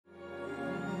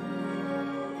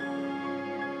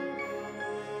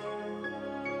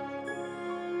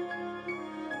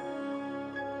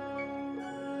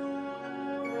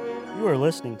You are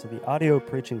listening to the audio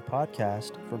preaching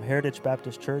podcast from Heritage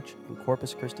Baptist Church in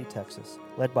Corpus Christi, Texas,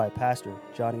 led by Pastor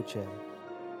Johnny Che.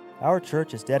 Our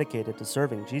church is dedicated to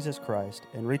serving Jesus Christ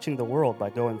and reaching the world by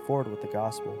going forward with the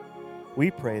gospel. We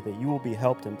pray that you will be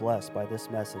helped and blessed by this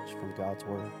message from God's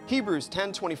Word. Hebrews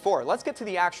 10:24. Let's get to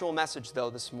the actual message, though,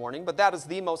 this morning, but that is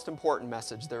the most important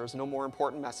message. There is no more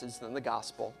important message than the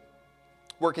gospel.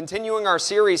 We're continuing our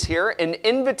series here, An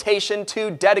Invitation to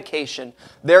Dedication.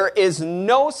 There is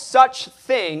no such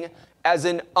thing as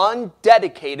an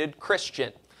undedicated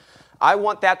Christian. I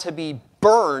want that to be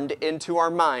burned into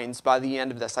our minds by the end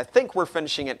of this. I think we're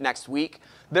finishing it next week.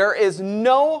 There is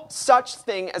no such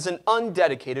thing as an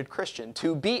undedicated Christian.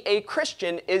 To be a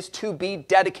Christian is to be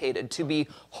dedicated, to be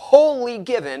wholly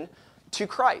given to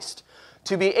Christ.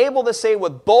 To be able to say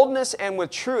with boldness and with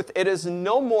truth, it is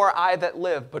no more I that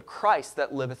live, but Christ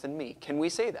that liveth in me. Can we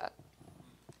say that?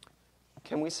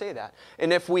 Can we say that?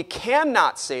 And if we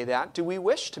cannot say that, do we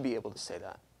wish to be able to say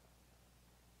that?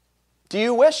 Do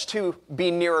you wish to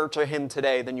be nearer to Him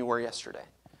today than you were yesterday?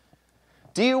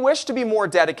 Do you wish to be more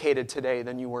dedicated today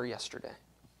than you were yesterday?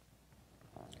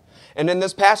 And in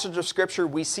this passage of Scripture,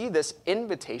 we see this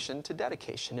invitation to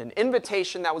dedication, an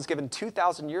invitation that was given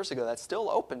 2,000 years ago that's still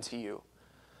open to you.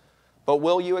 But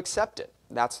will you accept it?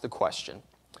 That's the question.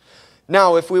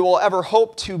 Now, if we will ever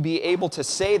hope to be able to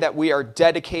say that we are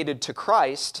dedicated to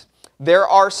Christ, there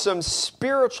are some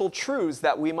spiritual truths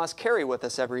that we must carry with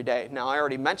us every day. Now, I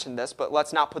already mentioned this, but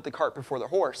let's not put the cart before the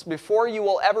horse. Before you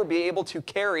will ever be able to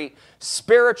carry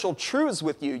spiritual truths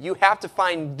with you, you have to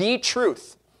find the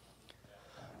truth.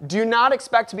 Do not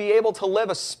expect to be able to live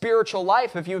a spiritual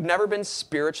life if you've never been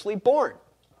spiritually born.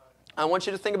 I want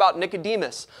you to think about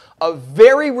Nicodemus, a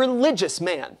very religious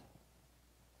man,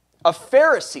 a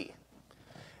Pharisee.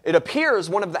 It appears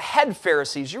one of the head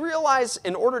Pharisees. You realize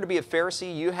in order to be a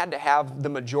Pharisee, you had to have the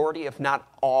majority, if not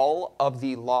all, of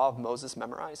the law of Moses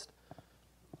memorized.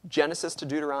 Genesis to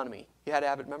Deuteronomy. You had to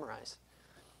have it memorized.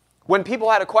 When people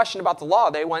had a question about the law,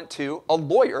 they went to a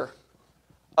lawyer,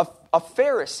 a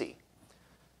Pharisee.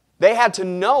 They had to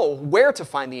know where to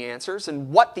find the answers and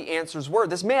what the answers were.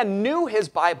 This man knew his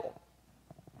Bible.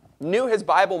 Knew his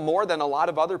Bible more than a lot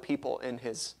of other people in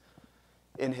his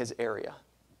area.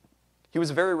 He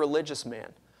was a very religious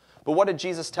man. But what did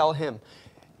Jesus tell him?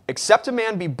 Except a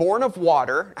man be born of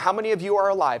water. How many of you are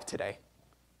alive today?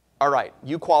 All right,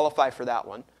 you qualify for that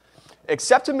one.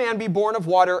 Except a man be born of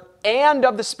water and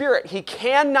of the Spirit, he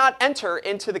cannot enter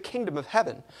into the kingdom of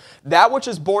heaven. That which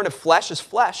is born of flesh is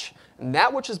flesh, and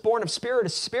that which is born of spirit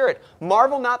is spirit.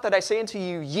 Marvel not that I say unto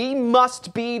you, ye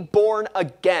must be born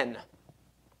again.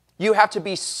 You have to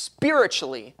be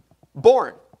spiritually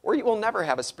born, or you will never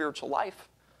have a spiritual life.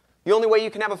 The only way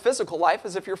you can have a physical life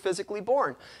is if you're physically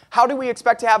born. How do we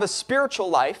expect to have a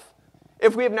spiritual life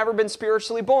if we have never been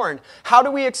spiritually born? How do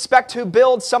we expect to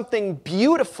build something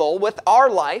beautiful with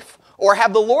our life, or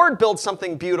have the Lord build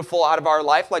something beautiful out of our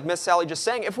life, like Miss Sally just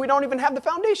sang, if we don't even have the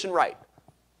foundation right?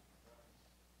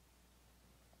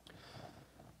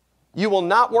 You will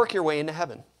not work your way into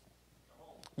heaven.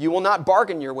 You will not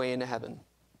bargain your way into heaven.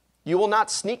 You will not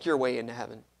sneak your way into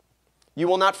heaven. You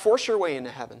will not force your way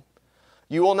into heaven.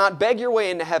 You will not beg your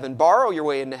way into heaven, borrow your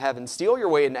way into heaven, steal your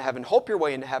way into heaven, hope your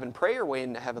way into heaven, pray your way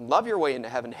into heaven, love your way into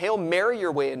heaven, Hail Mary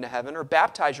your way into heaven, or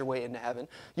baptize your way into heaven.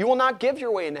 You will not give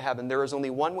your way into heaven. There is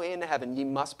only one way into heaven. Ye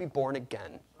must be born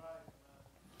again.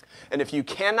 And if you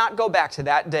cannot go back to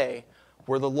that day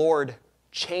where the Lord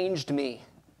changed me,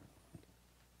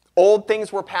 old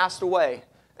things were passed away,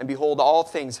 and behold, all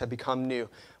things have become new.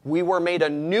 We were made a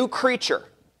new creature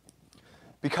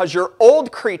because your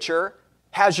old creature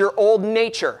has your old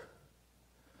nature.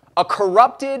 A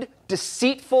corrupted,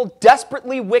 deceitful,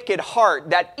 desperately wicked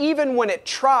heart that even when it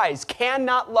tries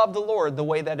cannot love the Lord the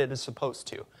way that it is supposed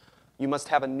to. You must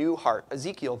have a new heart.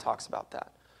 Ezekiel talks about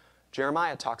that.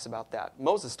 Jeremiah talks about that.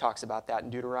 Moses talks about that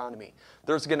in Deuteronomy.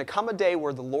 There's going to come a day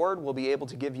where the Lord will be able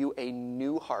to give you a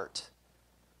new heart.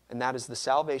 And that is the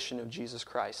salvation of Jesus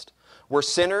Christ. We're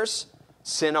sinners.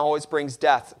 Sin always brings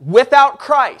death. Without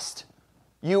Christ,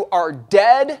 you are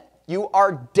dead. You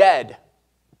are dead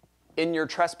in your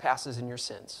trespasses and your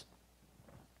sins.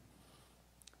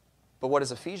 But what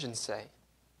does Ephesians say?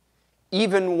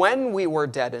 Even when we were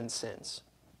dead in sins,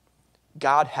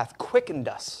 God hath quickened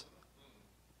us.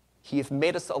 He hath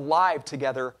made us alive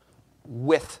together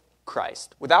with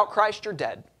Christ. Without Christ, you're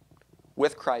dead.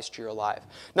 With Christ, you're alive.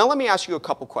 Now let me ask you a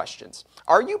couple questions.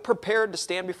 Are you prepared to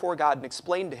stand before God and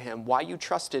explain to Him why you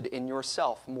trusted in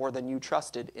yourself more than you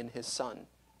trusted in His Son?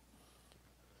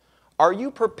 Are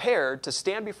you prepared to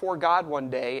stand before God one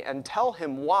day and tell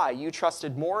Him why you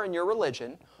trusted more in your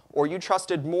religion or you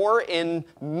trusted more in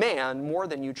man more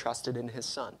than you trusted in his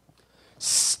Son.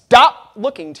 Stop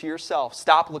looking to yourself.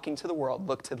 Stop looking to the world.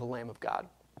 Look to the Lamb of God.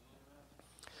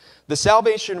 The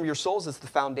salvation of your souls is the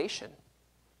foundation.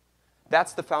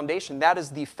 That's the foundation. That is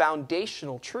the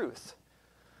foundational truth.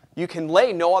 You can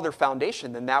lay no other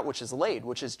foundation than that which is laid,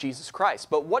 which is Jesus Christ.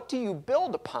 But what do you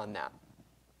build upon that?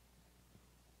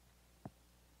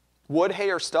 Wood,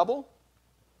 hay, or stubble?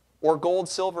 Or gold,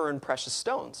 silver, and precious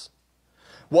stones?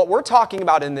 What we're talking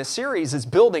about in this series is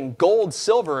building gold,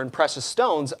 silver, and precious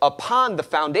stones upon the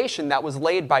foundation that was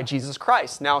laid by Jesus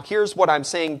Christ. Now, here's what I'm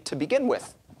saying to begin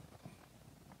with.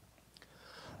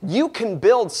 You can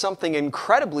build something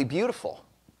incredibly beautiful,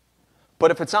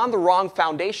 but if it's on the wrong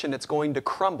foundation, it's going to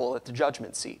crumble at the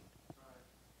judgment seat.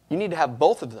 You need to have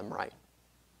both of them right.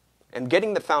 And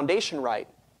getting the foundation right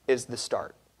is the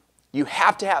start. You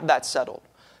have to have that settled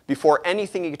before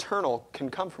anything eternal can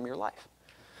come from your life.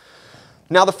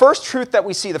 Now, the first truth that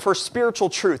we see, the first spiritual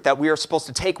truth that we are supposed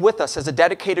to take with us as a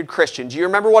dedicated Christian, do you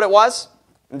remember what it was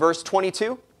in verse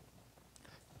 22? It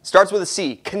starts with a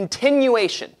C,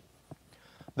 continuation.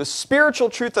 The spiritual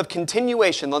truth of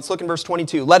continuation. Let's look in verse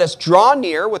 22. Let us draw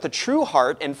near with a true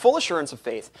heart and full assurance of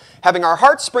faith, having our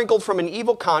hearts sprinkled from an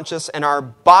evil conscience and our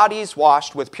bodies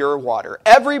washed with pure water.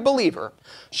 Every believer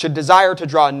should desire to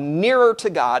draw nearer to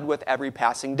God with every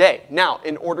passing day. Now,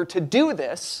 in order to do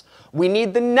this, we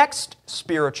need the next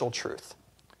spiritual truth,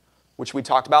 which we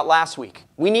talked about last week.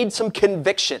 We need some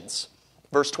convictions.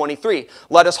 Verse 23,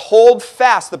 let us hold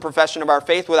fast the profession of our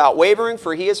faith without wavering,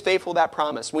 for he is faithful that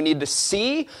promise. We need to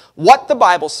see what the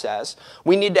Bible says.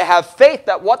 We need to have faith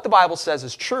that what the Bible says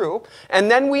is true. And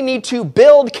then we need to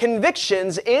build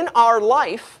convictions in our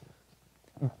life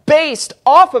based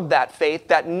off of that faith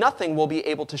that nothing will be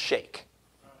able to shake.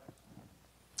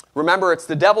 Remember, it's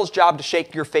the devil's job to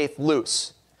shake your faith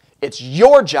loose. It's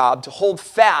your job to hold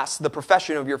fast the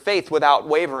profession of your faith without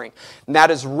wavering. And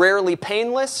that is rarely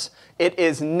painless. It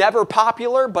is never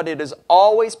popular, but it is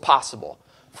always possible.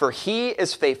 For he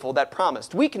is faithful that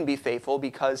promised. We can be faithful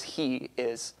because he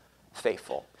is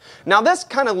faithful. Now this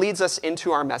kind of leads us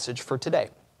into our message for today.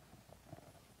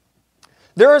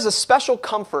 There is a special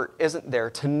comfort, isn't there,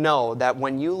 to know that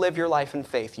when you live your life in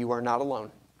faith, you are not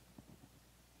alone.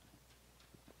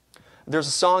 There's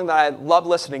a song that I love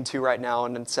listening to right now,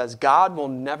 and it says, God will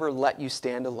never let you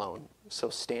stand alone, so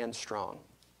stand strong.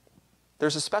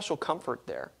 There's a special comfort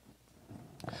there.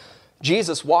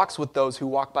 Jesus walks with those who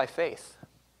walk by faith.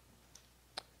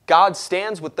 God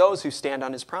stands with those who stand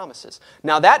on his promises.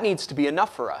 Now that needs to be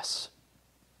enough for us.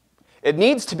 It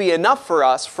needs to be enough for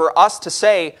us to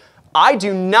say, I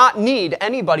do not need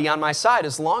anybody on my side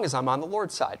as long as I'm on the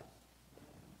Lord's side.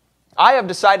 I have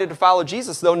decided to follow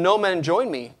Jesus, though no men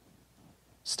join me,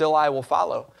 still I will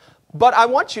follow. But I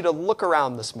want you to look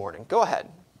around this morning. Go ahead.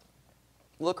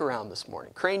 Look around this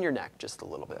morning. Crane your neck just a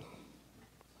little bit.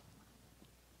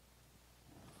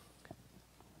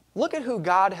 Look at who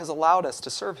God has allowed us to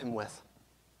serve him with.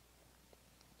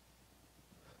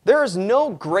 There is no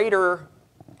greater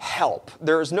help,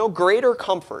 there is no greater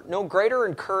comfort, no greater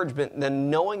encouragement than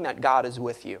knowing that God is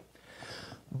with you.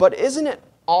 But isn't it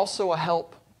also a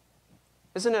help?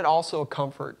 Isn't it also a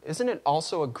comfort? Isn't it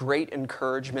also a great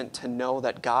encouragement to know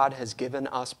that God has given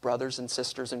us brothers and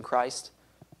sisters in Christ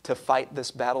to fight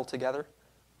this battle together?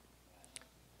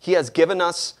 He has given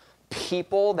us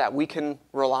people that we can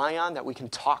rely on, that we can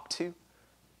talk to.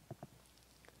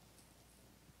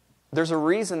 There's a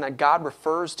reason that God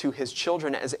refers to his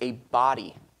children as a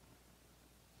body,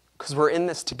 because we're in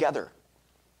this together.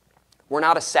 We're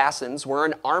not assassins, we're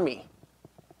an army.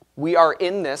 We are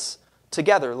in this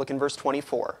together. Look in verse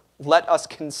 24. Let us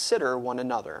consider one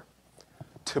another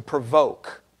to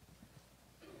provoke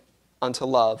unto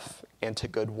love and to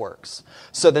good works.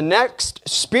 So the next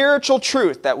spiritual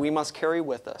truth that we must carry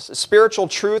with us, a spiritual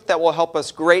truth that will help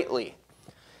us greatly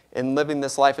in living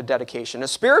this life of dedication, a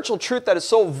spiritual truth that is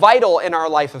so vital in our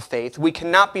life of faith, we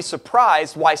cannot be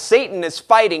surprised why Satan is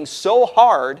fighting so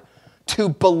hard to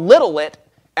belittle it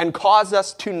and cause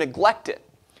us to neglect it.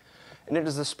 And it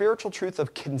is the spiritual truth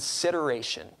of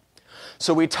consideration.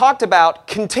 So we talked about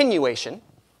continuation,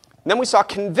 then we saw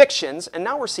convictions, and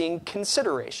now we're seeing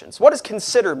considerations. What does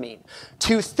consider mean?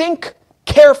 To think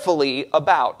carefully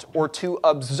about or to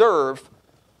observe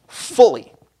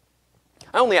fully.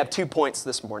 I only have 2 points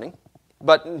this morning,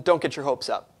 but don't get your hopes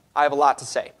up. I have a lot to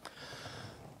say.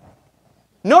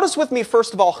 Notice with me,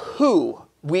 first of all, who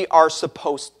we are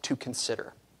supposed to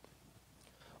consider.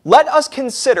 Let us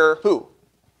consider who?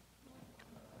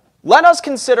 Let us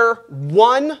consider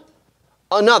one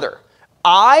another.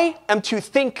 I am to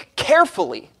think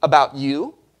carefully about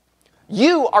you.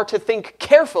 You are to think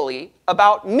carefully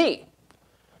about me.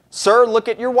 Sir, look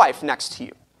at your wife next to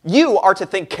you. You are to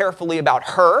think carefully about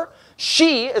her.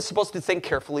 She is supposed to think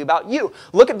carefully about you.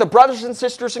 Look at the brothers and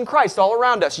sisters in Christ all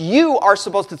around us. You are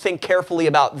supposed to think carefully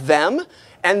about them,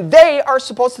 and they are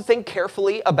supposed to think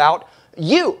carefully about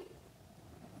you.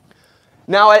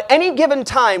 Now, at any given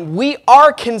time, we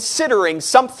are considering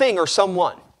something or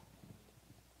someone.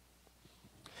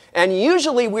 And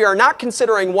usually we are not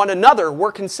considering one another,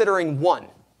 we're considering one.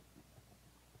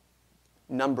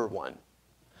 Number one.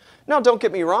 Now, don't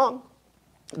get me wrong.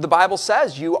 The Bible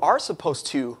says you are supposed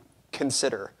to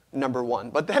consider number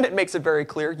one, but then it makes it very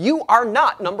clear you are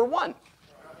not number one.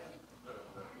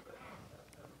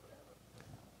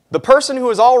 The person who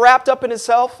is all wrapped up in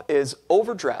himself is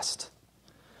overdressed.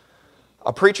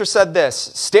 A preacher said this,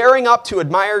 staring up to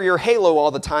admire your halo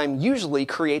all the time usually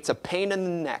creates a pain in the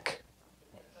neck.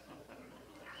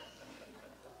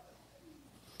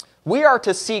 We are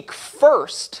to seek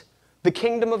first the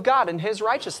kingdom of God and His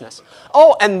righteousness.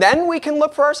 Oh, and then we can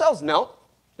look for ourselves. No.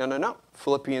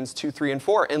 Philippians 2, 3, and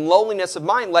 4. In lowliness of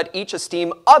mind, let each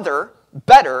esteem other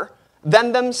better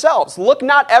than themselves. Look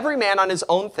not every man on his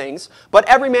own things, but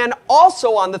every man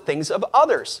also on the things of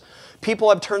others. People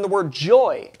have turned the word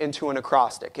joy into an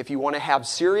acrostic. If you want to have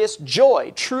serious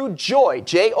joy, true joy,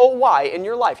 J-O-Y, in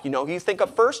your life, you know who you think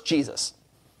of first? Jesus.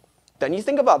 Then you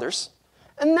think of others,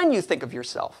 and then you think of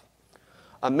yourself.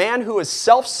 A man who is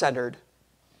self-centered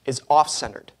is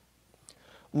off-centered.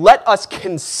 Let us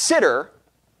consider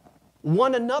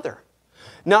one another.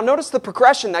 Now notice the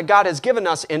progression that God has given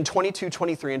us in 22,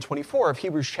 23, and 24 of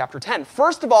Hebrews chapter 10.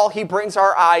 First of all, He brings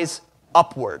our eyes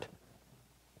upward.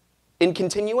 In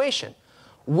continuation,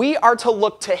 we are to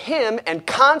look to Him and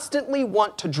constantly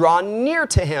want to draw near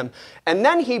to Him. And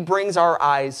then He brings our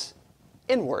eyes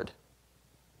inward.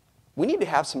 We need to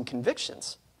have some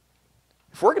convictions.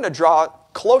 If we're going to draw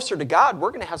closer to God,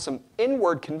 we're going to have some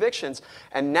inward convictions.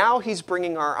 And now He's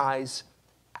bringing our eyes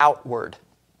outward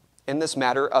in this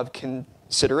matter of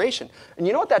consideration. And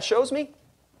you know what that shows me?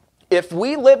 If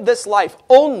we live this life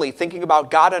only thinking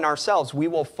about God and ourselves, we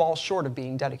will fall short of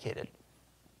being dedicated.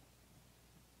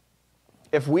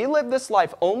 If we live this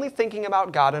life only thinking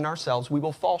about God and ourselves, we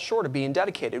will fall short of being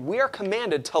dedicated. We are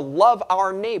commanded to love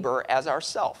our neighbor as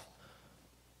ourselves.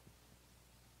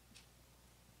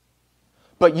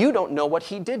 But you don't know what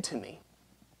he did to me.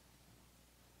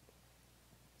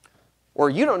 Or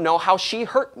you don't know how she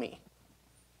hurt me.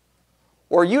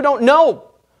 Or you don't know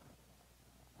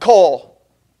Cole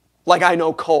like I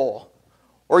know Cole.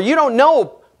 Or you don't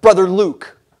know Brother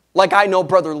Luke like I know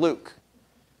Brother Luke.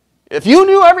 If you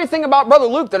knew everything about Brother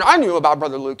Luke, then I knew about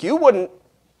Brother Luke. You wouldn't.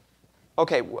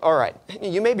 Okay, all right.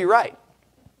 You may be right.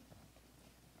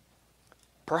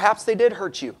 Perhaps they did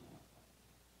hurt you.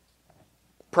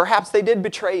 Perhaps they did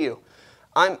betray you.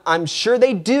 I'm sure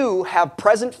they do have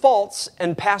present faults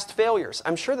and past failures.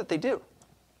 I'm sure that they do.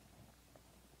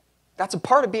 That's a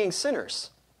part of being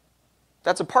sinners.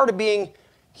 That's a part of being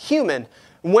human.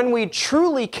 When we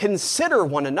truly consider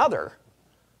one another,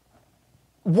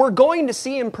 we're going to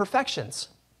see imperfections.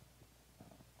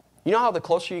 You know how the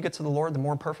closer you get to the Lord, the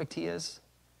more perfect He is?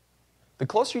 The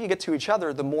closer you get to each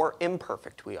other, the more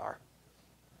imperfect we are.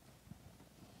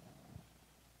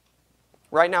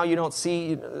 Right now, you don't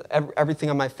see everything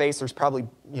on my face. There's probably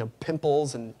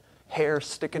pimples and hair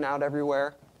sticking out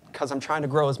everywhere because I'm trying to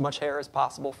grow as much hair as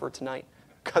possible for tonight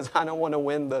because I don't want to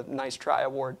win the Nice Try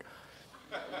award.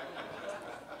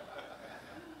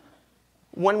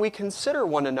 When we consider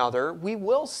one another, we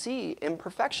will see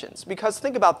imperfections. Because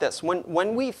think about this.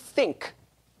 When we think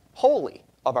wholly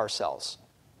of ourselves,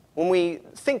 when we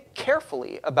think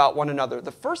carefully about one another,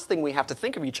 the first thing we have to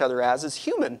think of each other as is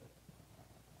human.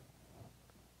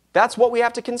 That's what we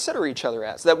have to consider each other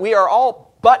as, that we are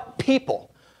all but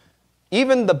people.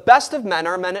 Even the best of men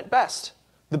are men at best.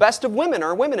 The best of women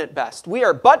are women at best. We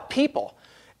are but people,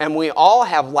 and we all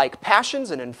have like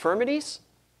passions and infirmities.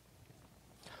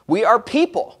 We are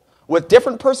people with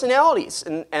different personalities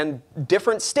and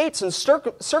different states and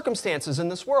circumstances in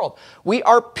this world. We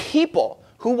are people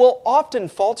who will often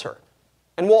falter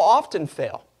and will often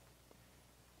fail.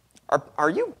 Are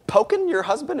you poking your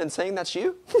husband and saying that's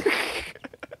you?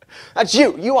 That's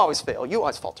you. You always fail. You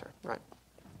always falter. Right?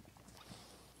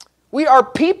 We are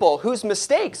people whose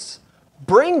mistakes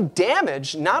bring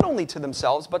damage not only to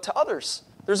themselves but to others.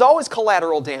 There's always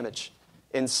collateral damage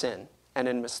in sin and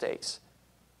in mistakes.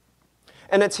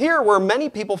 And it's here where many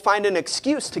people find an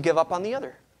excuse to give up on the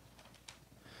other.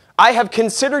 I have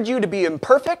considered you to be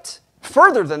imperfect.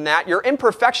 Further than that, your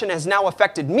imperfection has now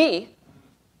affected me.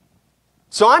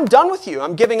 So I'm done with you.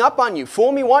 I'm giving up on you.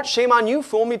 Fool me once, shame on you.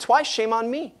 Fool me twice, shame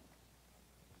on me.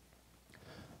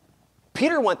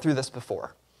 Peter went through this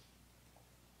before.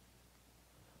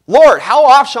 Lord, how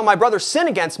oft shall my brother sin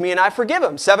against me and I forgive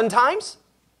him? 7 times?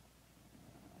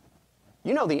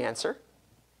 You know the answer.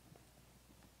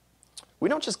 We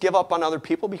don't just give up on other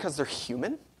people because they're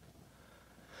human.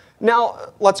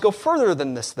 Now, let's go further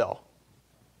than this, though.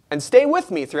 And stay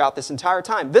with me throughout this entire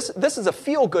time. This is a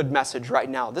feel-good message right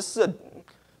now. This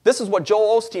is what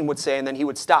Joel Osteen would say, and then he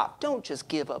would stop. Don't just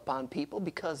give up on people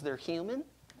because they're human.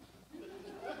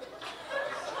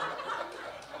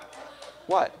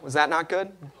 What? Was that not good?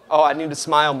 Oh, I need to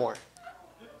smile more.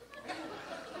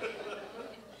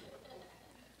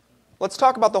 Let's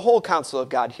talk about the whole counsel of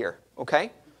God here,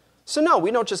 okay? So no,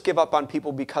 we don't just give up on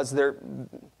people because they're,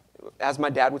 as my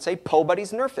dad would say, po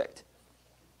buddies nerfect.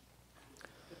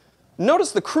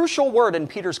 Notice the crucial word in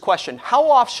Peter's question. How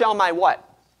oft shall my what?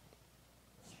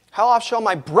 How oft shall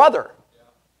my brother?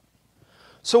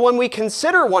 So when we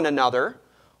consider one another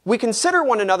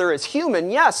as human,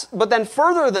 yes, but then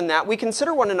further than that, we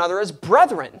consider one another as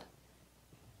brethren.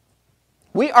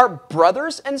 We are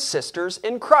brothers and sisters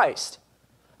in Christ.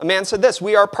 A man said this,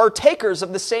 we are partakers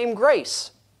of the same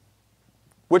grace,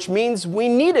 which means we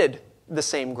needed the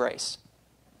same grace.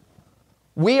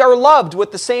 We are loved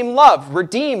with the same love,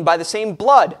 redeemed by the same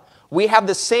blood. We have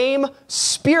the same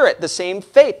spirit, the same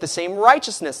faith, the same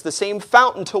righteousness, the same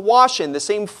fountain to wash in, the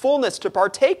same fullness to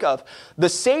partake of, the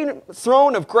same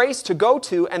throne of grace to go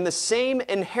to, and the same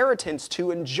inheritance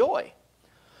to enjoy.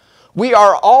 We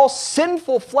are all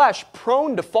sinful flesh,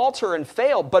 prone to falter and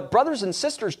fail, but brothers and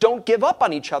sisters don't give up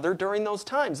on each other during those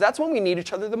times. That's when we need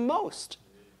each other the most.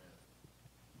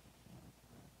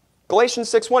 Galatians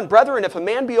 6:1, brethren, if a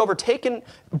man be overtaken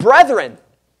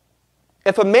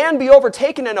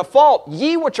in a fault,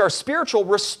 ye which are spiritual,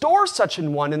 restore such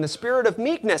an one in the spirit of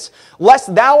meekness,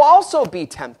 lest thou also be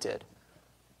tempted.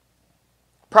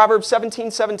 Proverbs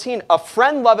 17:17, a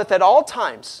friend loveth at all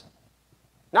times,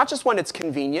 not just when it's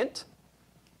convenient,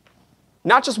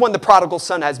 not just when the prodigal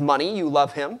son has money, you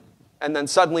love him, and then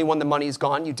suddenly when the money is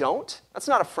gone, you don't. That's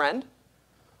not a friend.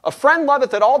 A friend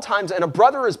loveth at all times, and a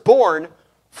brother is born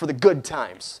for the good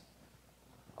times.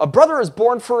 A brother is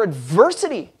born for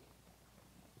adversity.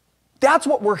 That's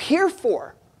what we're here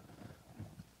for.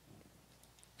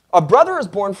 A brother is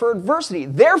born for adversity.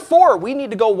 Therefore, we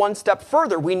need to go one step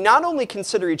further. We not only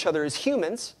consider each other as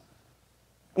humans,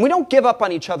 and we don't give up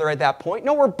on each other at that point.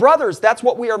 No, we're brothers. That's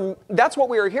what we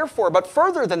are here for. But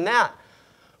further than that,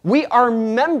 we are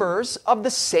members of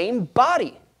the same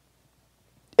body.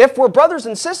 If we're brothers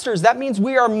and sisters, that means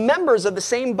we are members of the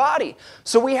same body.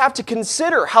 So we have to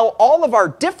consider how all of our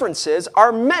differences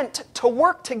are meant to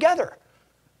work together.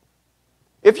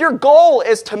 If your goal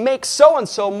is to make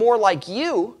so-and-so more like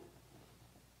you,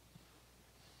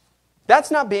 that's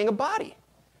not being a body.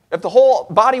 If the whole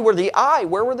body were the eye,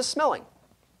 where were the smelling?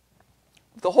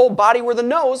 If the whole body were the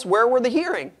nose, where were the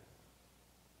hearing?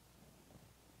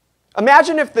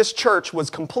 Imagine if this church was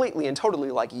completely and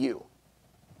totally like you.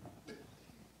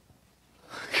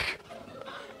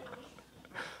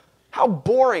 How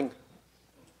boring.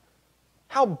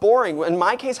 How boring. In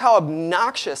my case, how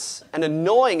obnoxious and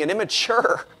annoying and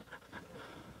immature.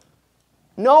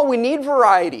 No, we need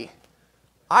variety.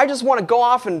 I just want to go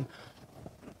off and,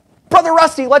 Brother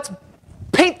Rusty, let's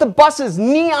paint the buses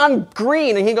neon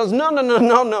green. And he goes,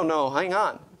 no, hang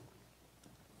on.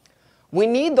 We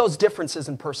need those differences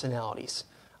in personalities.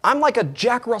 I'm like a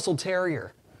Jack Russell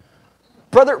Terrier.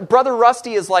 Brother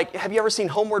Rusty is like, have you ever seen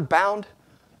Homeward Bound?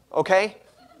 Okay?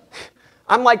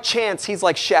 I'm like Chance, he's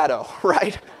like Shadow,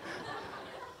 right?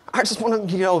 I just want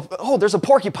to, oh, there's a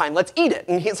porcupine, let's eat it.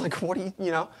 And he's like, what do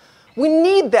you. We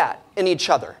need that in each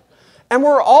other. And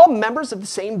we're all members of the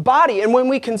same body. And when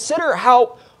we consider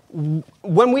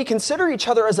each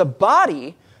other as a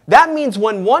body, that means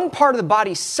when one part of the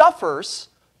body suffers,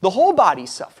 the whole body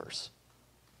suffers.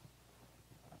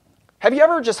 Have you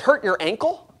ever just hurt your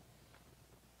ankle?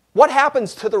 What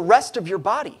happens to the rest of your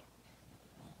body?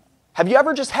 Have you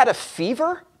ever just had a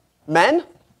fever? Men?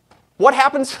 What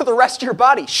happens to the rest of your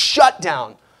body? Shut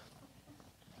down.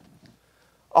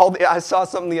 I saw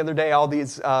something the other day. All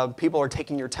these people are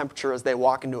taking your temperature as they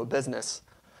walk into a business.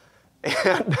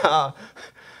 And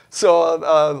so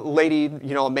a lady,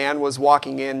 a man was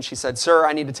walking in. She said, sir,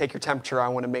 I need to take your temperature. I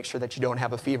want to make sure that you don't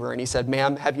have a fever. And he said,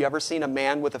 ma'am, have you ever seen a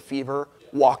man with a fever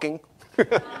walking?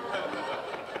 It's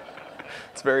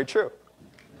very true.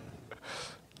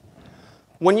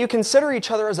 When you consider each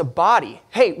other as a body,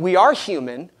 hey, we are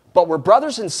human, but we're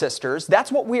brothers and sisters.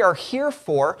 That's what we are here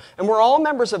for, and we're all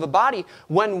members of a body.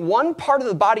 When one part of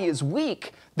the body is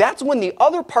weak, that's when the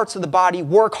other parts of the body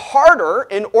work harder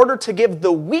in order to give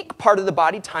the weak part of the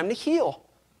body time to heal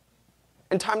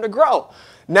and time to grow.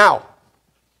 Now,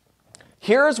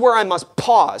 Here's where I must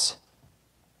pause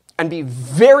and be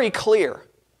very clear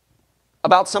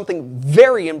about something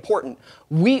very important.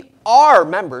 We are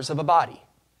members of a body.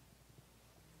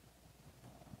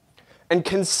 And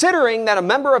considering that a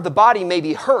member of the body may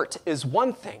be hurt is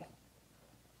one thing.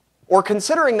 Or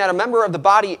considering that a member of the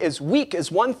body is weak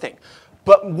is one thing.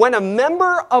 But when a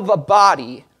member of a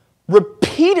body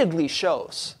repeatedly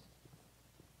shows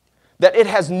that it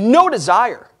has no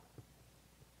desire,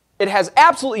 it has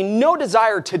absolutely no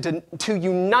desire to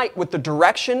unite with the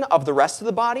direction of the rest of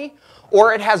the body,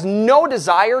 or it has no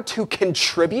desire to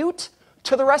contribute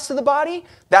to the rest of the body,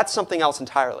 that's something else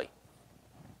entirely.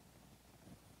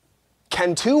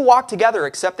 Can two walk together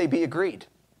except they be agreed?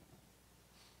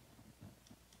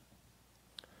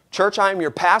 Church, I am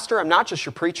your pastor. I'm not just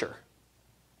your preacher.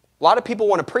 A lot of people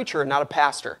want a preacher and not a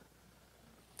pastor.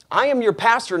 I am your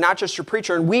pastor, not just your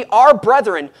preacher. And we are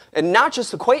brethren and not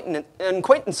just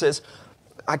acquaintances.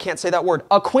 I can't say that word.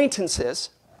 Acquaintances.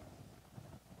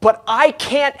 But I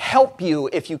can't help you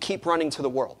if you keep running to the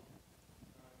world.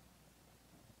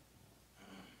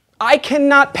 I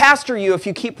cannot pastor you if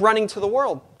you keep running to the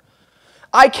world.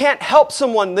 I can't help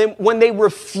someone when they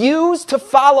refuse to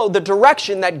follow the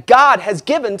direction that God has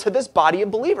given to this body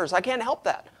of believers. I can't help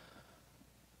that.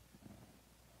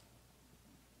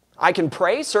 I can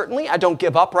pray, certainly. I don't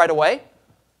give up right away.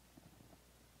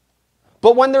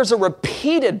 But when there's a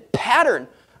repeated pattern,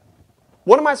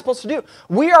 what am I supposed to do?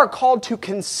 We are called to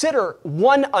consider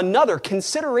one another.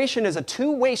 Consideration is a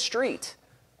two-way street.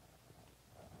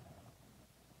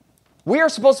 We are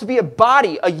supposed to be a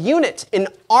body, a unit, an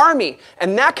army,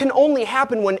 and that can only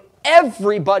happen when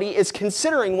everybody is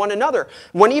considering one another.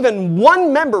 When even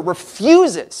one member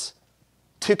refuses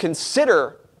to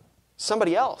consider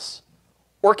somebody else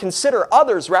or consider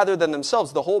others rather than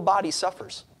themselves, the whole body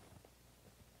suffers.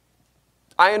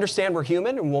 I understand we're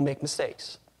human and we'll make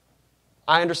mistakes.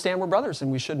 I understand we're brothers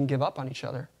and we shouldn't give up on each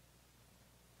other.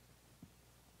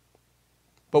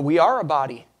 But we are a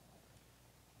body.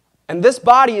 And this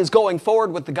body is going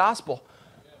forward with the gospel.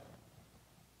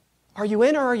 Are you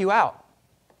in or are you out?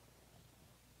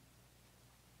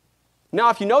 Now,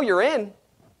 if you know you're in,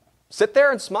 sit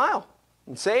there and smile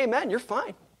and say amen, you're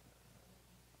fine.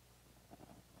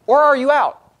 Or are you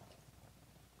out?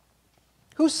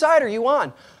 Whose side are you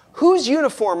on? Whose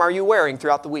uniform are you wearing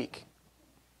throughout the week?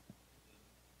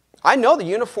 I know the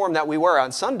uniform that we wear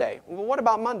on Sunday. Well, what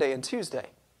about Monday and Tuesday?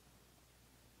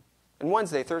 And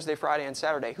Wednesday, Thursday, Friday, and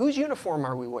Saturday? Whose uniform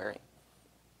are we wearing?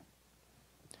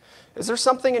 Is there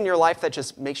something in your life that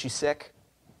just makes you sick?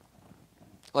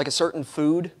 Like a certain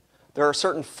food? There are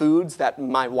certain foods that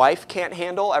my wife can't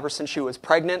handle ever since she was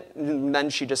pregnant, and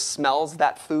then she just smells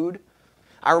that food.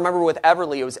 I remember with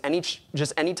Everly, it was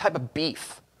just any type of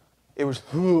beef. It was,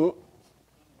 I'm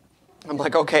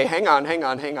like, okay, hang on.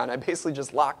 I basically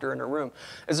just locked her in her room.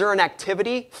 Is there an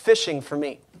activity? Fishing for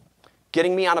me.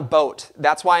 Getting me on a boat.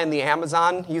 That's why in the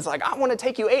Amazon, he's like, I want to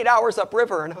take you 8 hours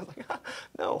upriver. And I was like,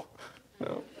 no.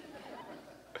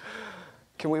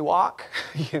 Can we walk?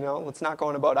 Let's not go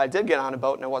on a boat. I did get on a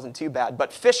boat and it wasn't too bad.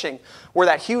 But fishing, where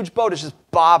that huge boat is just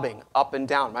bobbing up and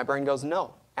down, my brain goes,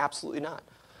 no, absolutely not.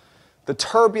 The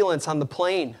turbulence on the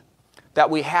plane that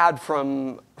we had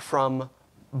from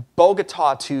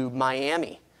Bogota to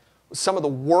Miami was some of the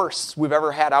worst we've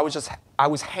ever had. I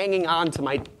was hanging on to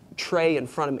my tray in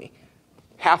front of me,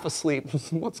 half asleep.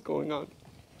 What's going on?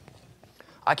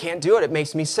 I can't do it. It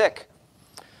makes me sick.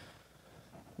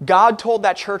 God told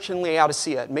that church in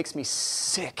Laodicea, it makes me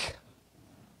sick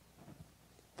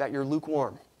that you're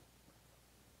lukewarm.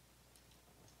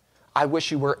 I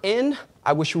wish you were in,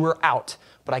 I wish you were out,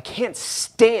 but I can't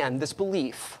stand this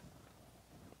belief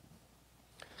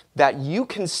that you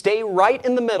can stay right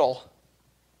in the middle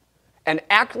and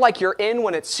act like you're in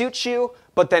when it suits you,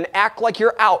 but then act like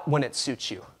you're out when it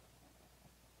suits you.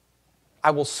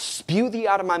 I will spew thee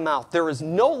out of my mouth. There is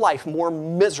no life more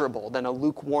miserable than a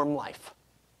lukewarm life.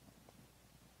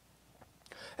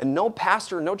 And no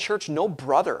pastor, no church, no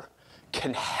brother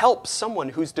can help someone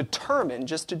who's determined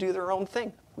just to do their own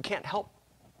thing. We can't help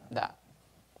that.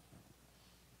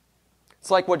 It's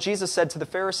like what Jesus said to the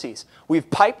Pharisees. We've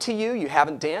piped to you, you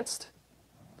haven't danced.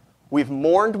 We've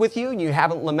mourned with you, and you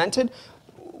haven't lamented.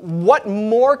 What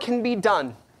more can be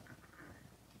done?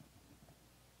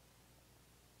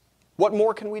 What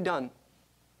more can be done?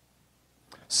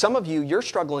 Some of you, you're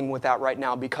struggling with that right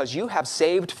now because you have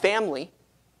saved family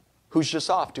who's just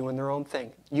off doing their own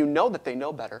thing. You know that they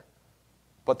know better,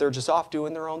 but they're just off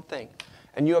doing their own thing.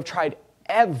 And you have tried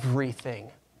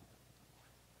everything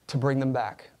to bring them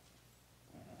back.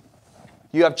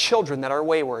 You have children that are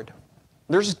wayward.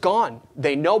 They're just gone.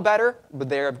 They know better, but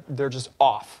they're just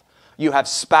off. You have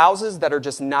spouses that are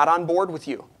just not on board with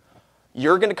you.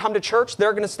 You're going to come to church,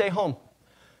 they're going to stay home.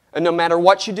 And no matter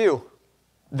what you do,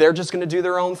 they're just going to do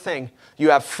their own thing.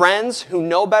 You have friends who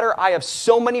know better. I have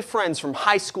so many friends from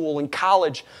high school and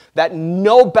college that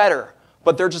know better,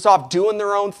 but they're just off doing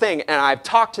their own thing. And I've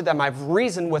talked to them. I've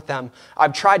reasoned with them.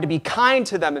 I've tried to be kind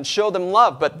to them and show them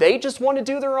love, but they just want to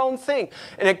do their own thing.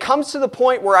 And it comes to the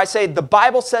point where I say, the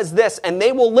Bible says this, and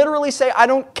they will literally say, I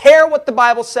don't care what the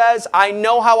Bible says. I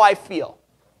know how I feel.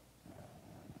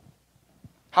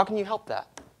 How can you help that?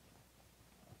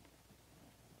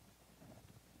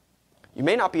 You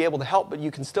may not be able to help, but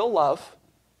you can still love.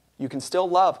 You can still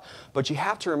love. But you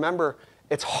have to remember,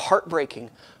 it's heartbreaking.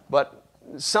 But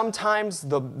sometimes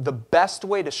the best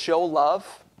way to show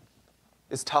love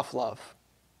is tough love.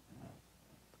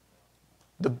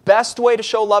 The best way to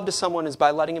show love to someone is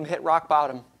by letting him hit rock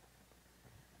bottom.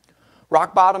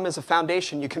 Rock bottom is a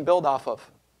foundation you can build off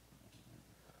of.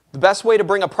 The best way to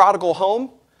bring a prodigal home,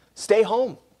 stay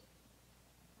home.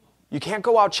 You can't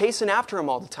go out chasing after him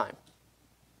all the time.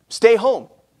 Stay home.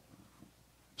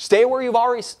 Stay where you've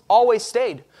always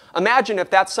stayed. Imagine if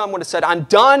that son would have said, I'm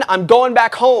done, I'm going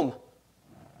back home.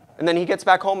 And then he gets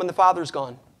back home and the father's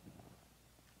gone.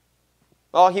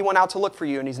 Well, he went out to look for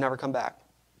you and he's never come back.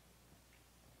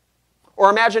 Or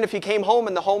imagine if he came home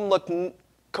and the home looked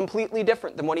completely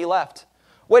different than when he left.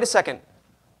 Wait a second.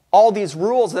 All these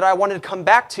rules that I wanted to come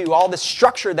back to, all this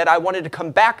structure that I wanted to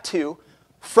come back to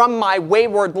from my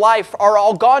wayward life are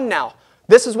all gone now.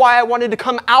 This is why I wanted to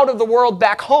come out of the world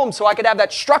back home so I could have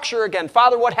that structure again.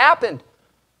 Father, what happened?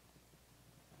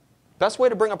 Best way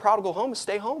to bring a prodigal home is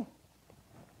stay home.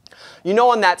 You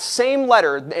know, in that same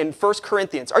letter in 1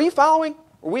 Corinthians, are you following?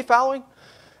 Are we following?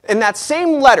 In that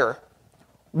same letter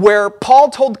where Paul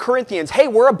told Corinthians, hey,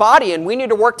 we're a body and we need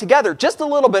to work together. Just a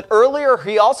little bit earlier,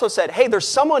 he also said, hey, there's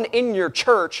someone in your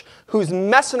church who's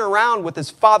messing around with his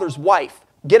father's wife.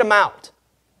 Get him out.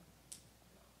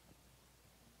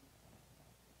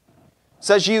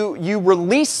 Says you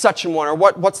release such an one, or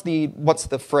what's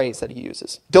the phrase that he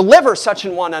uses? Deliver such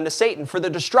an one unto Satan for the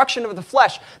destruction of the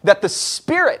flesh, that the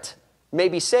spirit may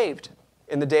be saved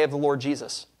in the day of the Lord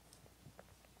Jesus.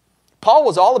 Paul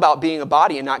was all about being a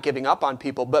body and not giving up on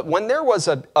people, but when there was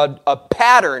a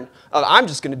pattern of I'm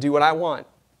just going to do what I want.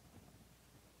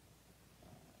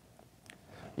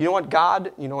 You know what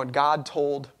God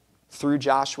told through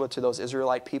Joshua to those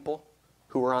Israelite people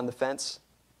who were on the fence?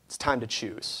 It's time to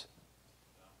choose.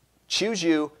 Choose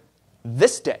you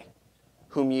this day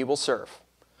whom ye will serve.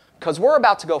 Because we're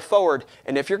about to go forward,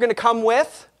 and if you're going to come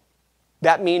with,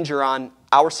 that means you're on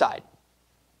our side.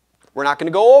 We're not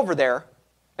going to go over there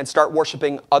and start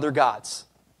worshiping other gods.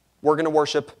 We're going to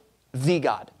worship the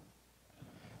God.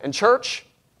 And church,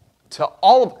 to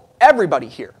everybody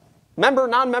here, member,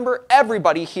 non-member,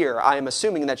 everybody here, I am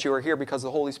assuming that you are here because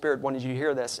the Holy Spirit wanted you to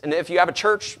hear this. And if you have a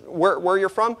church where you're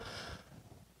from,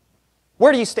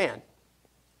 where do you stand?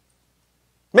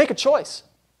 Make a choice.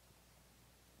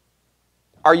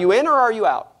 Are you in or are you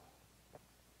out?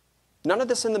 None of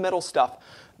this in the middle stuff.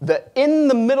 The in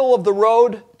the middle of the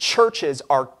road churches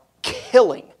are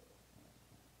killing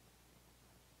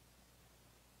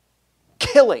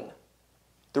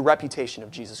the reputation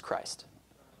of Jesus Christ.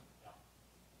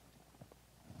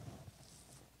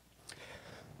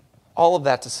 All of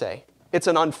that to say, it's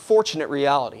an unfortunate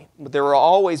reality, but there will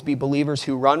always be believers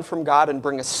who run from God and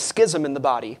bring a schism in the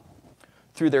body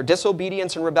through their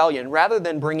disobedience and rebellion, rather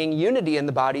than bringing unity in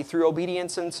the body through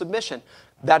obedience and submission.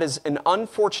 That is an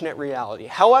unfortunate reality.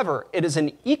 However, it is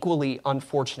an equally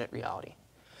unfortunate reality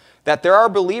that there are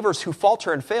believers who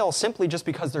falter and fail simply just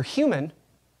because they're human,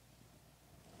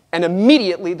 and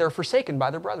immediately they're forsaken by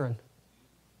their brethren.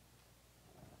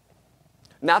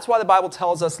 And that's why the Bible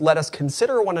tells us, let us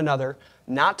consider one another,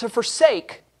 not to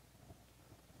forsake,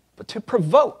 but to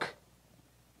provoke.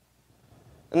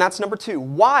 And that's number 2.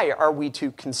 Why are we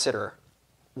to consider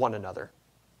one another?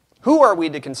 Who are we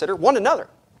to consider? One another.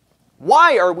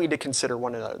 Why are we to consider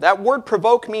one another? That word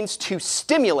provoke means to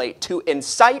stimulate, to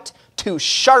incite, to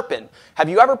sharpen. Have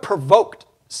you ever provoked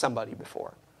somebody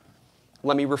before?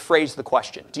 Let me rephrase the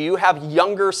question. Do you have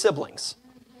younger siblings?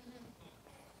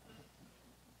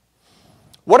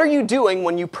 What are you doing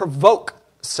when you provoke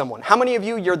someone? How many of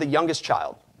you're the youngest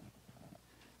child?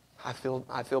 I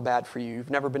feel bad for you.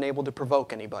 You've never been able to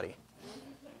provoke anybody.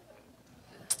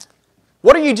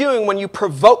 What are you doing when you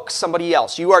provoke somebody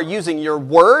else? You are using your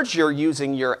words, you're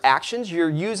using your actions, you're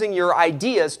using your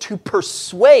ideas to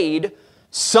persuade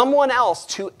someone else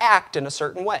to act in a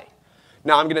certain way.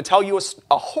 Now, I'm going to tell you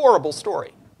a horrible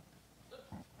story.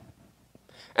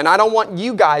 And I don't want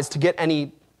you guys to get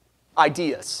any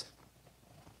ideas.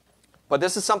 But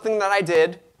this is something that I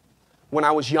did when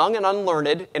I was young and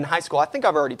unlearned in high school, I think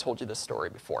I've already told you this story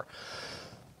before.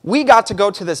 We got to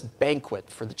go to this banquet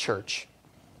for the church.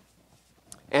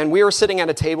 And we were sitting at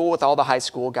a table with all the high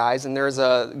school guys, and there's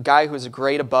a guy who was a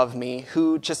grade above me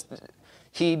who just,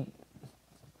 he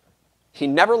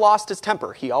never lost his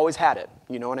temper. He always had it.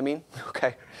 You know what I mean?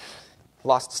 Okay.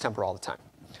 Lost his temper all the time.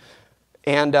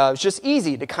 And it was just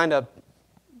easy to kind of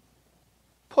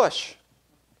push.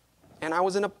 And I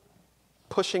was in a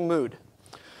pushing mood.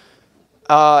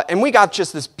 And we got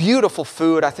just this beautiful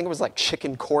food. I think it was like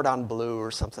chicken cordon bleu or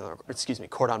something.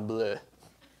 Cordon bleu.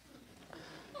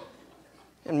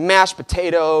 And mashed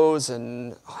potatoes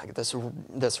and like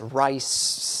this rice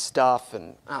stuff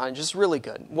and just really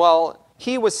good. Well,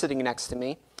 he was sitting next to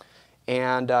me,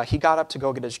 and he got up to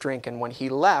go get his drink. And when he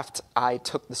left, I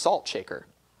took the salt shaker.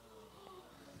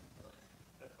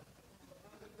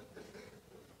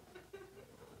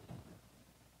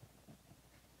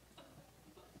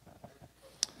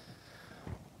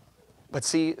 But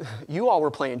see, you all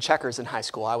were playing checkers in high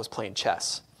school. I was playing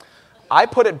chess. I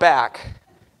put it back,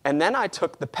 and then I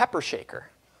took the pepper shaker,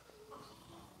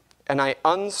 and I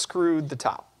unscrewed the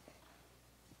top.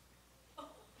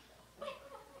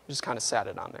 Just kind of sat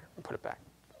it on there and put it back.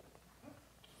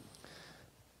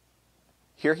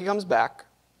 Here he comes back,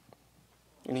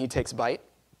 and he takes a bite,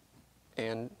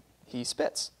 and he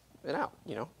spits it out,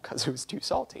 because it was too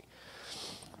salty.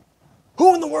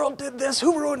 Who in the world did this?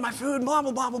 Who ruined my food? Blah,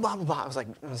 blah, blah, blah, blah, blah.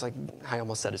 I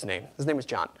almost said his name. His name was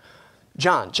John.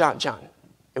 John.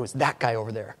 It was that guy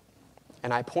over there.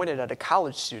 And I pointed at a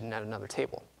college student at another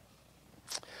table.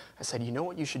 I said, you know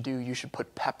what you should do? You should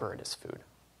put pepper in his food.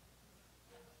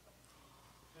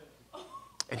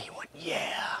 And he went,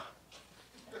 yeah.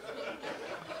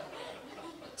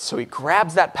 So he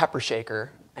grabs that pepper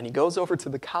shaker, and he goes over to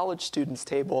the college student's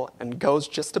table and goes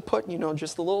just to put,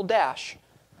 just a little dash.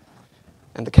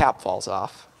 And the cap falls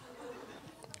off.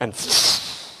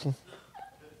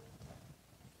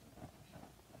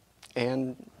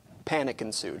 And panic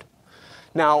ensued.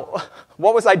 Now,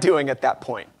 what was I doing at that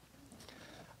point?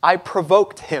 I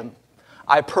provoked him.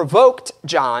 I provoked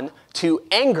John to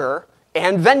anger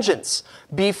and vengeance.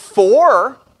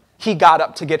 Before he got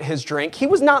up to get his drink, he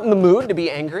was not in the mood to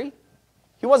be angry.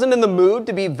 He wasn't in the mood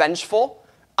to be vengeful.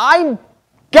 I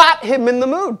got him in the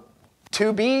mood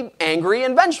to be angry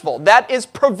and vengeful. That is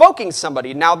provoking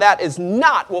somebody. Now, that is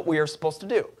not what we are supposed to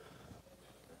do.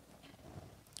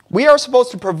 We are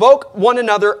supposed to provoke one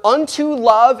another unto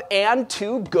love and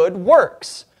to good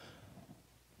works.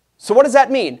 So what does that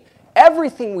mean?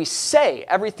 Everything we say,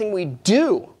 everything we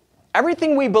do,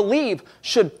 everything we believe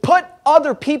should put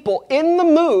other people in the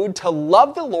mood to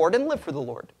love the Lord and live for the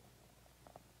Lord.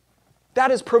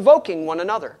 That is provoking one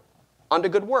another unto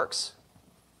good works.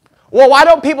 Well, why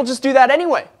don't people just do that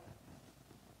anyway?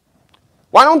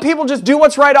 Why don't people just do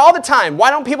what's right all the time? Why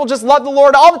don't people just love the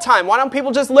Lord all the time? Why don't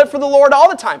people just live for the Lord all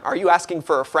the time? Are you asking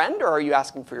for a friend or are you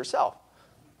asking for yourself?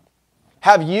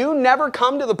 Have you never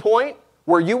come to the point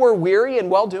where you were weary in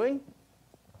well-doing?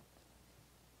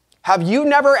 Have you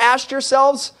never asked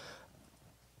yourselves,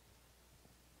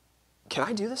 can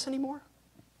I do this anymore?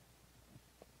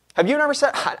 Have you never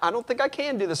said, I don't think I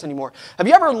can do this anymore? Have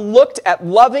you ever looked at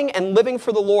loving and living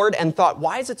for the Lord and thought,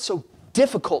 why is it so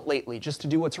difficult lately just to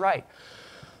do what's right?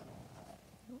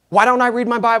 Why don't I read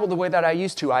my Bible the way that I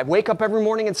used to? I wake up every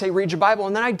morning and say, read your Bible,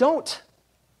 and then I don't.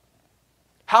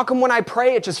 How come when I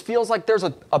pray, it just feels like there's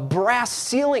a brass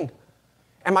ceiling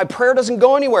and my prayer doesn't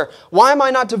go anywhere? Why am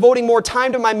I not devoting more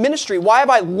time to my ministry? Why have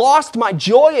I lost my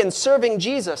joy in serving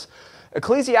Jesus?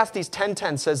 Ecclesiastes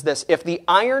 10:10 says this, if the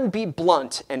iron be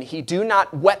blunt and he do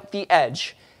not whet the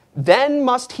edge, then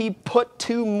must he put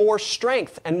to more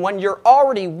strength. And when you're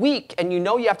already weak and you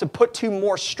know you have to put to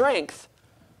more strength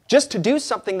just to do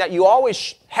something that you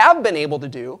always have been able to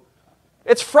do,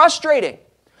 it's frustrating.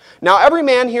 Now, every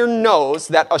man here knows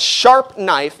that a sharp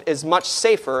knife is much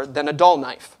safer than a dull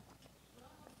knife.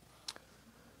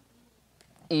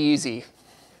 Easy.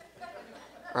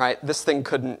 All right, this thing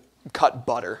couldn't cut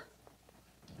butter.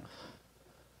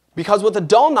 Because with a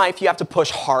dull knife, you have to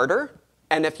push harder,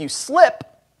 and if you slip,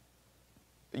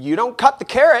 you don't cut the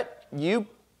carrot, you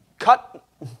cut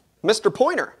Mr.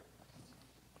 Pointer.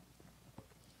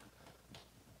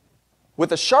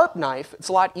 With a sharp knife, it's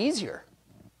a lot easier.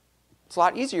 It's a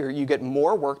lot easier. You get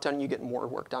more work done, you get more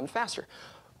work done faster.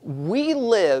 We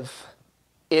live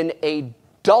in a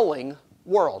dulling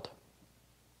world.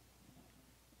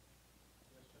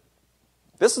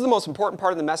 This is the most important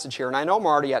part of the message here, and I know I'm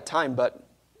already at time, but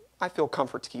I feel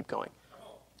comfort to keep going.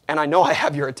 And I know I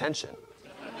have your attention.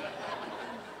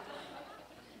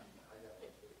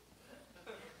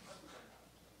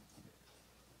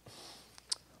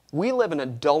 We live in a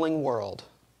dulling world.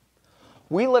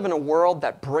 We live in a world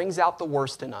that brings out the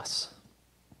worst in us,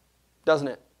 doesn't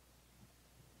it?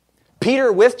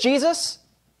 Peter with Jesus?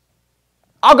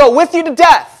 I'll go with you to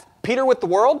death. Peter with the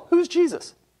world? Who's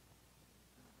Jesus?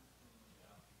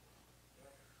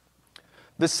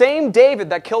 The same David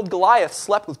that killed Goliath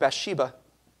slept with Bathsheba.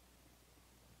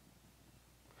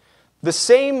 The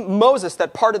same Moses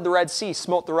that parted the Red Sea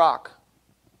smote the rock.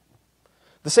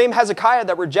 The same Hezekiah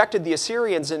that rejected the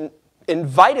Assyrians and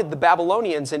invited the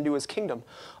Babylonians into his kingdom.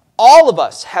 All of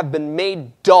us have been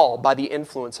made dull by the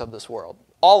influence of this world.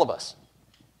 All of us.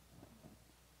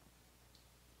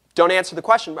 Don't answer the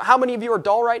question, but how many of you are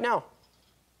dull right now?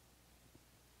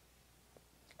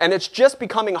 And it's just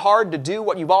becoming hard to do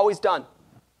what you've always done.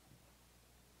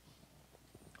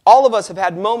 All of us have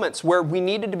had moments where we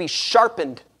needed to be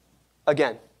sharpened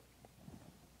again,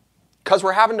 because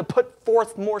we're having to put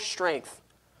forth more strength.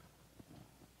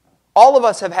 All of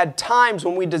us have had times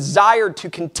when we desired to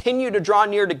continue to draw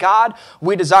near to God.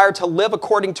 We desired to live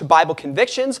according to Bible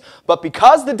convictions. But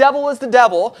because the devil is the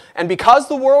devil, and because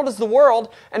the world is the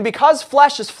world, and because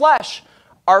flesh is flesh,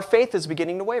 our faith is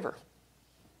beginning to waver.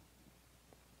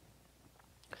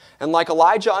 And like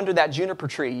Elijah under that juniper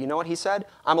tree, you know what he said?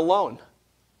 I'm alone.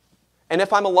 And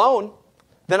if I'm alone,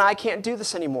 then I can't do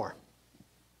this anymore.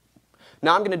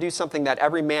 Now I'm going to do something that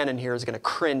every man in here is going to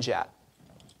cringe at.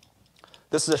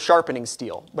 This is a sharpening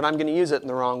steel, but I'm going to use it in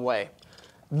the wrong way.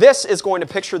 This is going to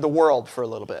picture the world for a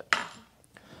little bit.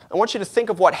 I want you to think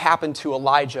of what happened to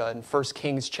Elijah in 1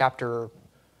 Kings chapter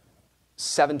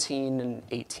 17 and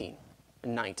 18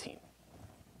 and 19.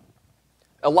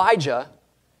 Elijah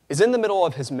is in the middle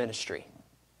of his ministry.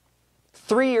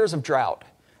 3 years of drought.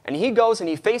 And he goes and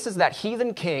he faces that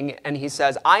heathen king and he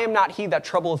says, I am not he that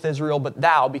troubleth Israel, but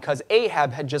thou, because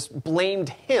Ahab had just blamed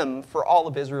him for all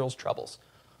of Israel's troubles.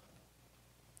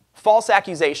 False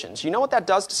accusations. You know what that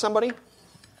does to somebody?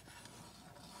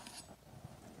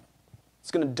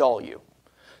 It's going to dull you.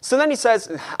 So then he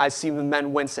says, I see the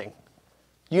men wincing.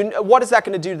 What is that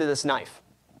going to do to this knife?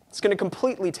 It's going to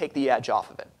completely take the edge off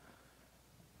of it.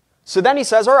 So then he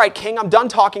says, all right, king, I'm done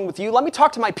talking with you. Let me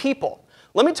talk to my people.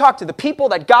 Let me talk to the people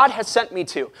that God has sent me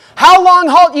to. How long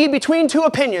halt ye between two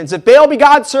opinions? If Baal be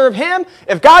God, serve him.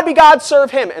 If God be God,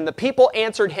 serve him. And the people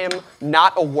answered him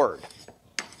not a word.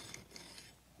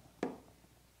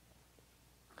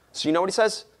 So you know what he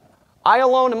says? I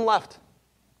alone am left.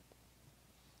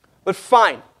 But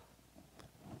fine.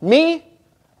 Me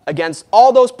against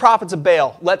all those prophets of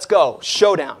Baal. Let's go.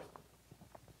 Showdown.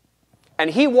 And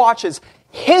he watches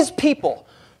his people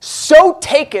so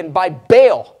taken by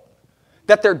Baal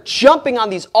that they're jumping on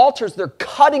these altars, they're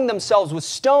cutting themselves with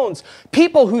stones.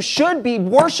 People who should be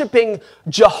worshiping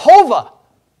Jehovah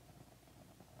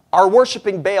are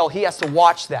worshiping Baal. He has to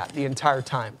watch that the entire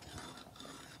time.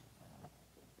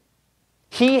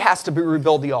 He has to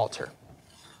rebuild the altar.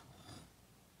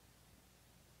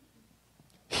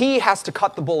 He has to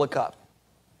cut the bullock up.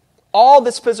 All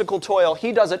this physical toil,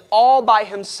 he does it all by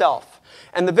himself.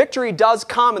 And the victory does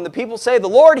come, and the people say, the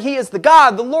Lord, he is the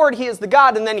God, the Lord, he is the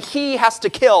God, and then he has to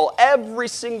kill every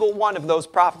single one of those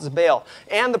prophets of Baal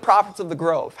and the prophets of the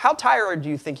grove. How tired do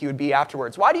you think he would be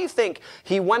afterwards? Why do you think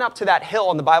he went up to that hill,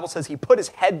 and the Bible says he put his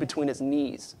head between his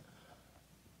knees?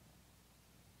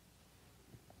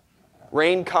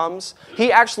 Rain comes.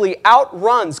 He actually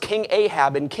outruns King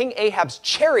Ahab in King Ahab's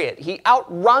chariot. He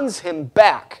outruns him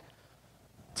back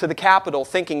to the capital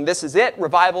thinking this is it,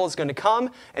 revival is going to come,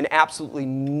 and absolutely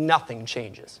nothing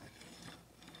changes.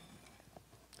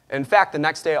 In fact, the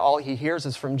next day all he hears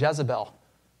is from Jezebel.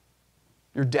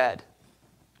 You're dead.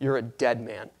 You're a dead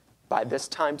man. By this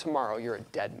time tomorrow, you're a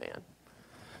dead man.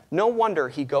 No wonder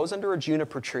he goes under a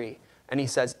juniper tree and he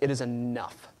says, it is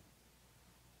enough.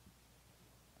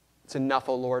 It's enough,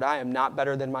 O Lord. I am not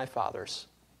better than my fathers.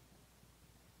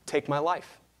 Take my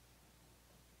life.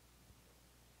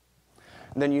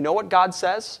 And then you know what God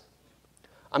says?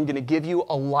 I'm going to give you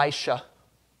Elisha.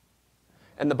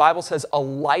 And the Bible says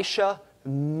Elisha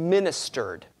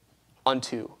ministered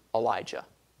unto Elijah.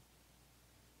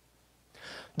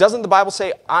 Doesn't the Bible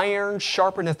say, iron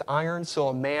sharpeneth iron, so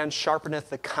a man sharpeneth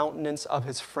the countenance of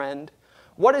his friend?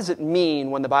 What does it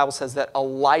mean when the Bible says that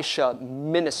Elisha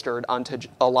ministered unto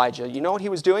Elijah? You know what he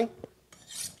was doing?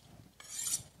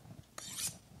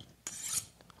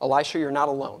 Elisha, you're not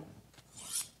alone.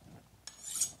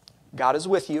 God is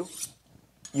with you.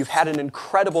 You've had an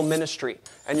incredible ministry,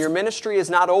 and your ministry is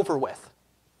not over with.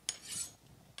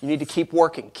 You need to keep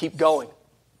working, keep going.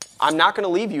 I'm not going to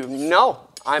leave you. No,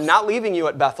 I'm not leaving you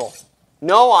at Bethel.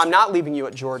 No, I'm not leaving you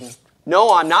at Jordan.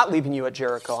 No, I'm not leaving you at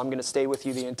Jericho. I'm going to stay with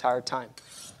you the entire time.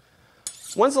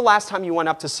 When's the last time you went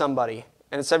up to somebody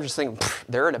And instead of just thinking,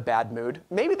 they're in a bad mood,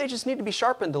 maybe they just need to be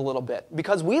sharpened a little bit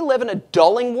because we live in a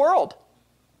dulling world.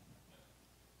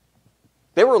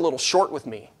 They were a little short with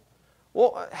me.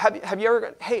 Well, have you ever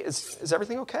gone, hey, is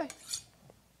everything okay?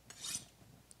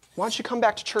 Why don't you come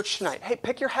back to church tonight? Hey,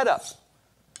 pick your head up.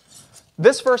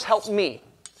 This verse helped me.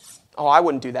 Oh, I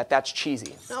wouldn't do that. That's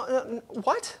cheesy. No,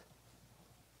 what?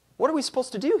 What are we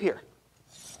supposed to do here?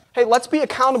 Hey, let's be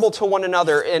accountable to one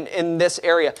another in this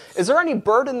area. Is there any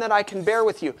burden that I can bear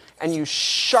with you? And you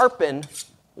sharpen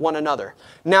one another.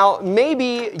 Now,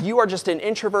 maybe you are just an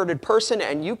introverted person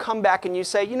and you come back and you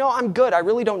say, I'm good. I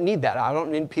really don't need that. I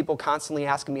don't need people constantly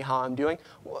asking me how I'm doing.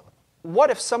 What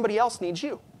if somebody else needs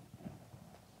you?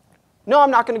 No,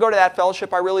 I'm not going to go to that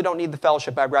fellowship. I really don't need the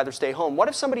fellowship. I'd rather stay home. What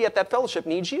if somebody at that fellowship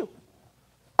needs you?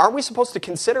 Aren't we supposed to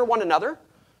consider one another?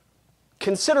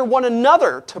 Consider one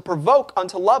another to provoke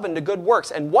unto love and to good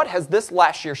works. And what has this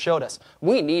last year showed us?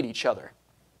 We need each other.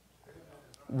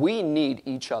 We need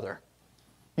each other.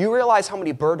 You realize how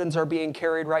many burdens are being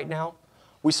carried right now?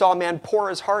 We saw a man pour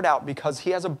his heart out because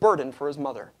he has a burden for his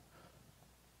mother.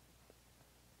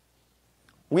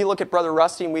 We look at Brother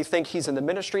Rusty and we think he's in the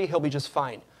ministry, he'll be just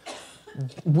fine.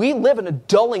 We live in a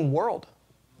dulling world.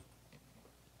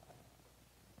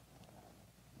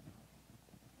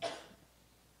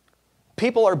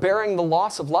 People are bearing the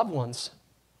loss of loved ones.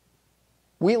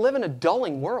 We live in a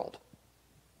dulling world.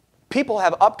 People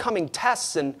have upcoming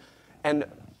tests and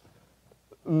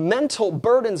mental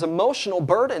burdens, emotional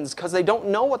burdens, because they don't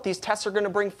know what these tests are going to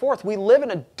bring forth. We live in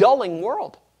a dulling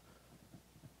world.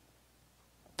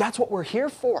 That's what we're here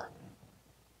for.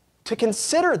 To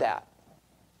consider that.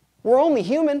 We're only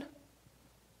human.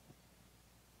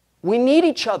 We need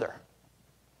each other.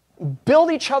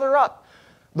 Build each other up.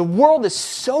 The world is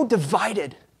so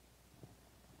divided.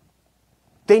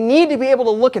 They need to be able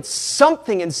to look at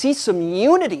something and see some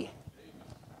unity.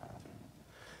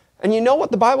 And you know what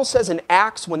the Bible says in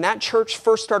Acts, when that church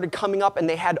first started coming up and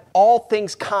they had all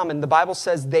things common, the Bible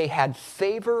says they had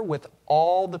favor with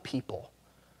all the people.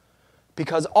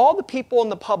 Because all the people in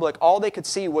the public, all they could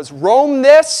see was Rome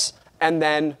this, and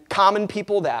then common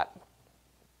people that.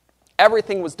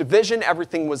 Everything was division,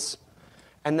 everything was...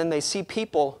 And then they see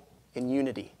people in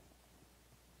unity.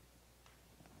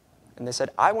 And they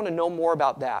said, I want to know more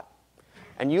about that.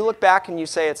 And you look back and you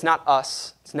say, it's not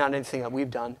us, it's not anything that we've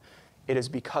done. It is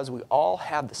because we all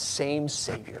have the same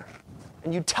Savior.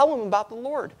 And you tell them about the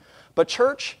Lord. But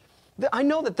church, I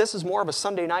know that this is more of a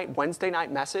Sunday night, Wednesday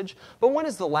night message, but when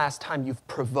is the last time you've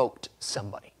provoked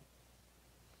somebody?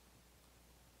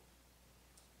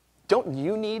 Don't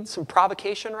you need some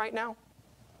provocation right now?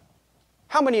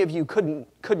 How many of you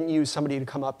couldn't use somebody to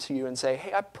come up to you and say,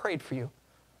 hey, I prayed for you?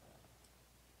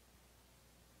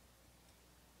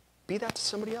 Be that to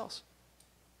somebody else.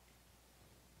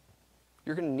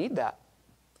 You're going to need that.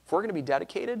 If we're going to be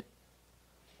dedicated,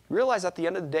 realize at the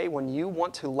end of the day, when you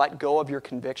want to let go of your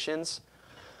convictions,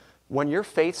 when your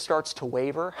faith starts to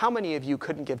waver, how many of you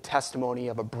couldn't give testimony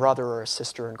of a brother or a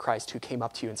sister in Christ who came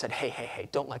up to you and said, hey,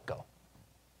 don't let go.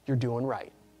 You're doing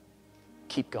right.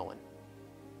 Keep going.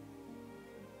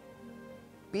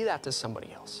 Be that to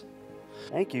somebody else.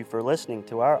 Thank you for listening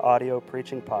to our audio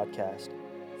preaching podcast.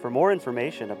 For more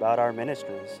information about our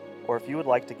ministries, or if you would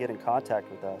like to get in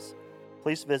contact with us,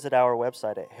 please visit our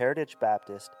website at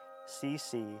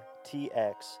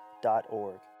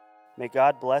heritagebaptistcctx.org. May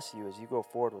God bless you as you go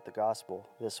forward with the gospel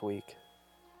this week.